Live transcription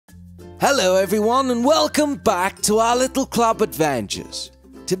Hello everyone and welcome back to our little club adventures.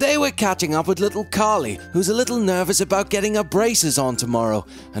 Today we're catching up with little Carly, who's a little nervous about getting her braces on tomorrow,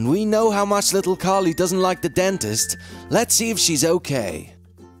 and we know how much little Carly doesn't like the dentist. Let's see if she's okay.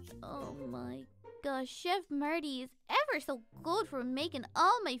 Oh my gosh, Chef Marty is ever so good for making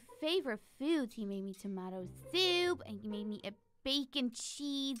all my favorite foods. He made me tomato soup and he made me a bacon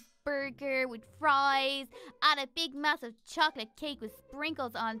cheeseburger with fries and a big massive chocolate cake with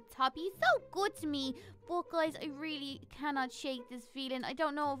sprinkles on top. He's so good to me. But guys, I really cannot shake this feeling. I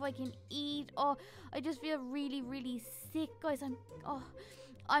don't know if I can eat. Oh, I just feel really, really sick, guys.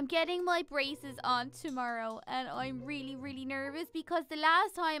 I'm getting my braces on tomorrow and I'm really, really nervous because the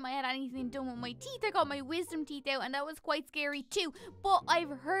last time I had anything done with my teeth, I got my wisdom teeth out and that was quite scary too. But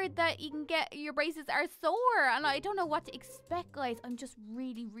I've heard that you can get, your braces are sore and I don't know what to expect, guys. I'm just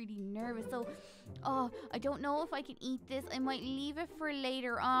really, really nervous. So, I don't know if I can eat this. I might leave it for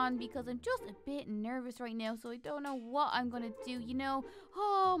later on because I'm just a bit nervous right now. So I don't know what I'm going to do, you know.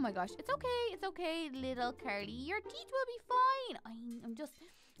 Oh my gosh, it's okay, little Carly. Your teeth will be fine.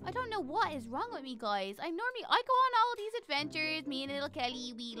 I don't know what is wrong with me, guys. I go on all these adventures. Me and little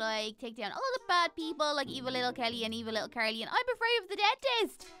Kelly, we like take down all the bad people like evil little Kelly and evil little Carly, and I'm afraid of the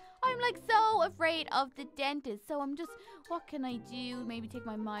dentist. I'm like so afraid of the dentist. So I'm just, what can I do? Maybe take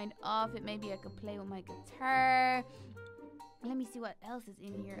my mind off it. Maybe I could play with my guitar. Let me see what else is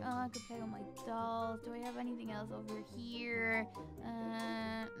in here. Oh, I could play with my dolls. Do I have anything else over here?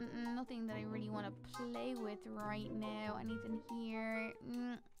 Nothing that I really want to play with right now. Anything here?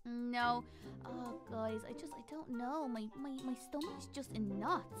 No. Oh, guys, I don't know. My stomach's just in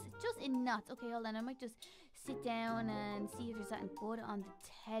knots. Just in knots. Okay, hold on. I might just sit down and see if there's something good on the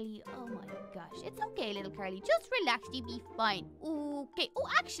telly. Oh my gosh. It's okay, little Carly. Just relax. You'll be fine. Okay. Oh,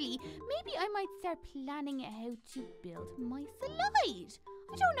 actually, maybe I might start planning how to build my slide.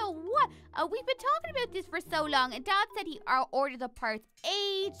 I don't know what. We've been talking about this for so long, and Dad said he ordered the parts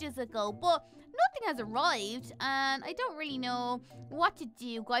ages ago, but nothing has arrived, and I don't really know what to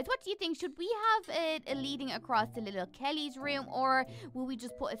do, guys. What do you think? Should we have it leading across to little Kelly's room, or will we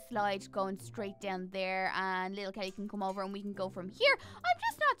just put a slide going straight down there, and little Kelly can come over and we can go from here? I'm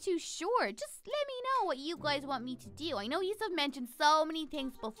just not too sure. Just let me know what you guys want me to do. I know you have mentioned so many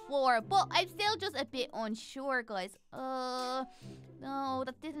things before, but I'm still just a bit unsure, guys. No,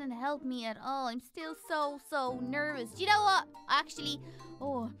 that didn't help me at all. I'm still so nervous. You know what? Actually,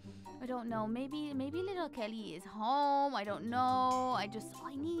 I don't know. Maybe little Kelly is home. I don't know. I'm so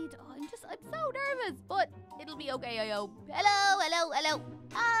nervous, but it'll be okay, I hope. Hello.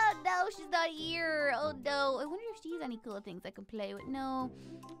 Oh, no, she's not here. Oh, no. I wonder if she has any cool things I can play with. No.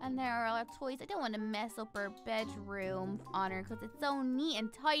 And there are our toys. I don't want to mess up her bedroom on her because it's so neat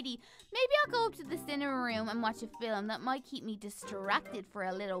and tidy. Maybe I'll go up to the cinema room and watch a film. That might keep me distracted for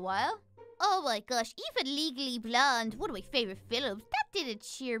a little while. Oh my gosh, even Legally Blonde, one of my favorite films, that didn't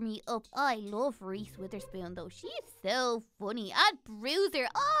cheer me up. I love Reese Witherspoon though, she is so funny. And Bruiser,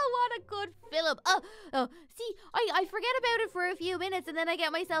 oh what a good film. Oh, see, I forget about it for a few minutes and then I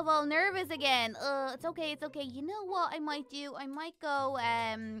get myself all nervous again. It's okay. You know what I might do? I might go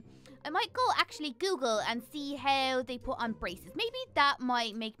actually Google and see how they put on braces. Maybe that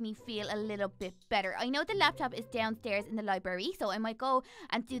might make me feel a little bit better. I know the laptop is downstairs in the library, so I might go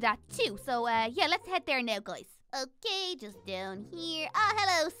and do that too. So, yeah, let's head there now, guys. Okay, just down here.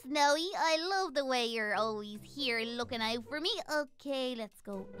 Hello, Snowy. I love the way you're always here looking out for me. Okay, let's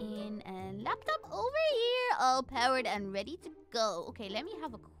go in and laptop over here, all powered and ready to go. Okay, let me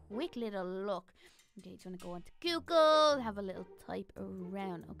have a quick little look. Okay, just want to go onto Google, have a little type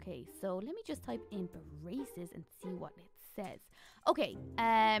around. Okay, so let me just type in braces and see what it says. Okay,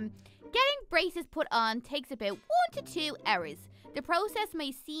 getting braces put on takes about 1 to 2 hours. The process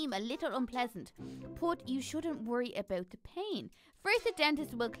may seem a little unpleasant, but you shouldn't worry about the pain. First, the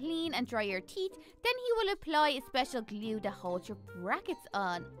dentist will clean and dry your teeth. Then he will apply a special glue that holds your brackets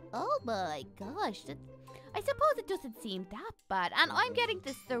on. Oh my gosh, I suppose it doesn't seem that bad. And I'm getting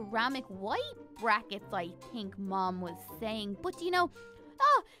the ceramic white brackets, I think Mom was saying. But you know,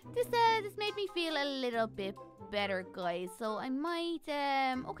 this made me feel a little bit better, guys. So I might,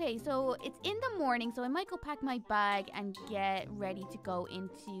 okay, so it's in the morning, so I might go pack my bag and get ready to go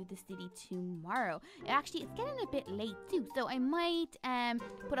into the city tomorrow. Actually, it's getting a bit late too, so I might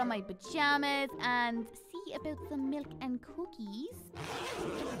put on my pajamas and see about some milk and cookies.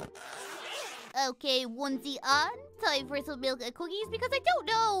 Okay, onesie on. Time for some milk and cookies because I don't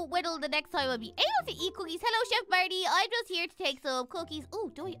know when the next time I'll be able to eat cookies. Hello, Chef Marty. I'm just here to take some cookies. Oh,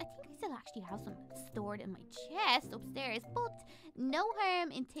 I think I still actually have some stored in my chest upstairs, but no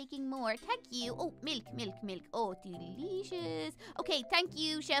harm in taking more. Thank you. Oh, milk, milk, milk. Oh, delicious. Okay, thank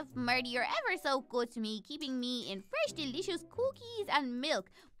you, Chef Marty. You're ever so good to me, keeping me in fresh, delicious cookies and milk.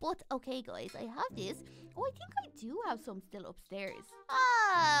 But, okay, guys, I have this. Oh, I think I do have some still upstairs.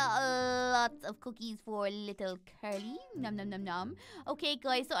 Lots of cookies for little Curly. Nom, nom, nom, nom. Okay,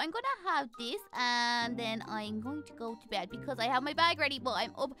 guys, so I'm going to have this, and then I'm going to go to bed because I have my bag ready, but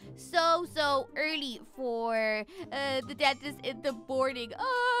I'm up so early for the dentist in the morning.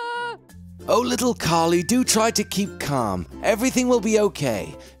 Oh, little Carly, do try to keep calm. Everything will be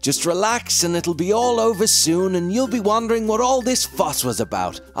okay. Just relax and it'll be all over soon and you'll be wondering what all this fuss was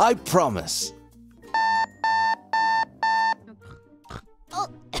about. I promise.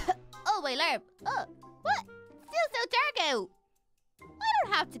 Oh, my alarm. Oh, what? Still so dark out. I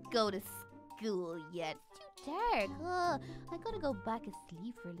don't have to go to school yet. It's too dark. Oh, I gotta go back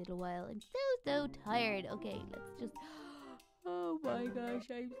asleep for a little while. I'm so tired. Okay, let's just... Oh my gosh,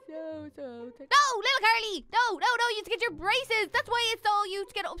 I'm so tired. No, little Carly! No, you have to get your braces. That's why it's all you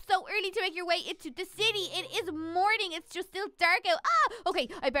to get up so early to make your way into the city. It is morning. It's just still dark out. Okay,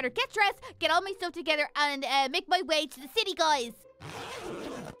 I better get dressed, get all my stuff together, and make my way to the city, guys.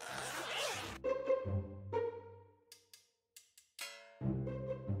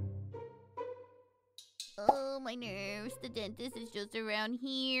 Oh, my nerves. The dentist is just around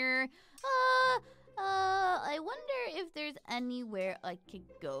here. I wonder if there's anywhere I could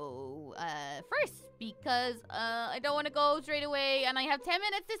go first, because I don't want to go straight away, and I have 10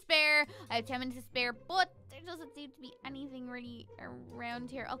 minutes to spare. But there doesn't seem to be anything really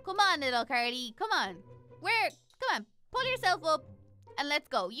around here. Oh, come on, little Carly. Come on. Come on. Pull yourself up, and let's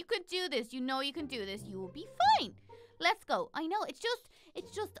go. You can do this. You know you can do this. You will be fine. Let's go. I know, it's just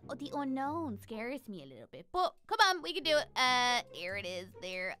the unknown scares me a little bit. But come on, we can do it. Here it is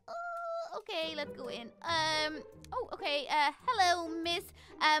there. Okay, let's go in. Okay. Hello, miss.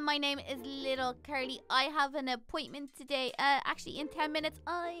 My name is Little Carly. I have an appointment today. Actually, in 10 minutes,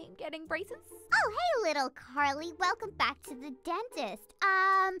 I'm getting braces. Oh, hey, Little Carly. Welcome back to the dentist.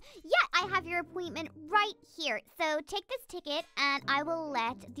 Yeah, I have your appointment right here. So take this ticket, and I will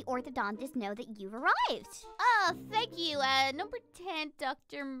let the orthodontist know that you've arrived. Oh, thank you. Number 10,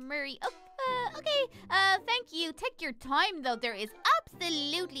 Dr. Murray. Okay, thank you. Take your time, though. There is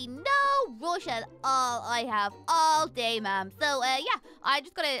absolutely no rush at all. I have all day, ma'am. So, yeah,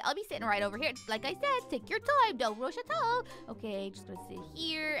 I'll be sitting right over here. Like I said, take your time. Don't rush at all. Okay, just gonna sit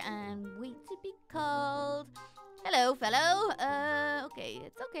here and wait to be called. Hello, fellow. Okay,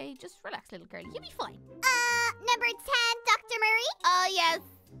 it's okay. Just relax, little girl. You'll be fine. Number 10, Dr. Murray? Yes.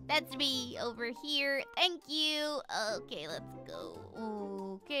 That's me over here. Thank you. Okay, let's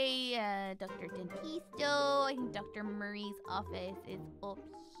go. Okay, Dr. Dentisto. I think Dr. Murray's office is up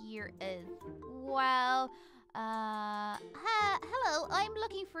here as well. Hello. I'm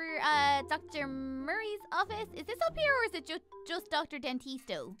looking for Dr. Murray's office. Is this up here or is it just Dr.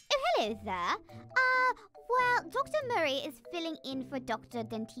 Dentisto? Oh, hello there. Well, Dr. Murray is filling in for Dr.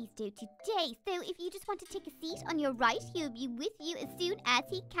 Dentisto today, so if you just want to take a seat on your right, he'll be with you as soon as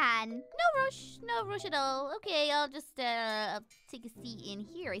he can. No rush at all. Okay, I'll just I'll take a seat in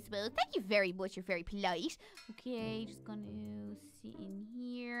here, I suppose. Thank you very much, you're very polite. Okay, just gonna sit in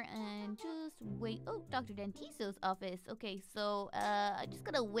here and just wait. Oh, Dr. Dentisto's office. Okay, so I'm just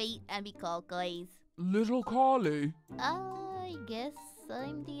gonna wait and be called, guys. Little Carly. I guess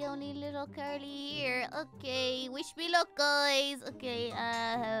I'm the only little Carly here. Okay, wish me luck, guys. Okay,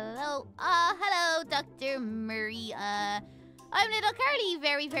 hello. Hello, Dr. Murray. I'm little Carly.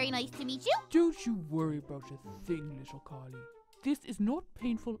 Very, very nice to meet you. Don't you worry about a thing, little Carly. This is not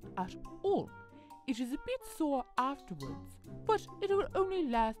painful at all. It is a bit sore afterwards, but it will only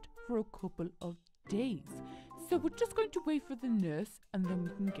last for a couple of days. So we're just going to wait for the nurse and then we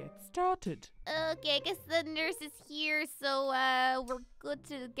can get started. Okay, I guess the nurse is here, so we're good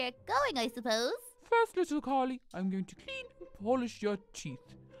to get going, I suppose. First, little Carly, I'm going to clean and polish your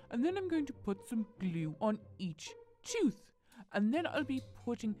teeth. And then I'm going to put some glue on each tooth. And then I'll be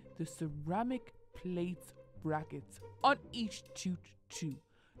putting the ceramic plates brackets on each tooth too.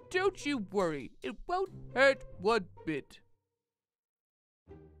 Don't you worry, it won't hurt one bit.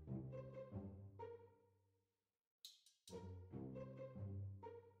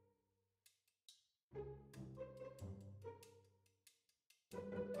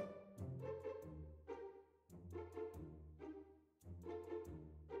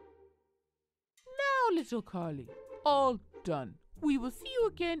 Now, little Carly, all done. We will see you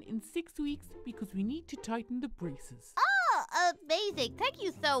again in 6 weeks because we need to tighten the braces. Oh, amazing. Thank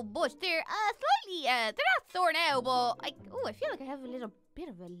you so much. They're slightly, they're not sore now, but I feel like I have a little bit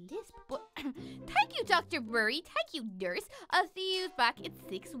of a lisp, but thank you, Dr. Murray. Thank you, nurse. I'll see you back in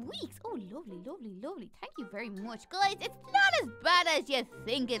 6 weeks. Oh, lovely, lovely, lovely. Thank you very much. Guys, it's not as bad as you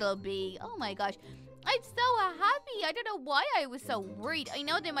think it'll be. Oh my gosh. I'm so happy. I don't know why I was so worried. I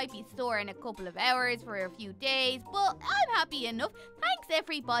know they might be sore in a couple of hours for a few days, but I'm happy enough. Thanks,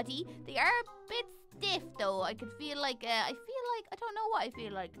 everybody. They are a bit stiff, though. I could feel like, I don't know what I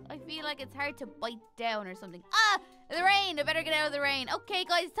feel like. I feel like it's hard to bite down or something. Ah, the rain. I better get out of the rain. Okay,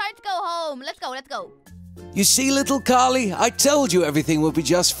 guys, it's time to go home. Let's go, let's go. You see, little Carly, I told you everything will be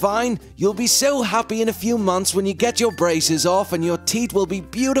just fine. You'll be so happy in a few months when you get your braces off and your teeth will be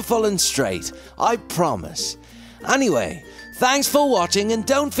beautiful and straight. I promise. Anyway, thanks for watching and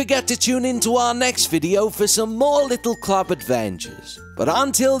don't forget to tune in to our next video for some more Little Club adventures. But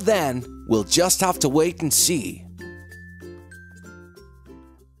until then, we'll just have to wait and see.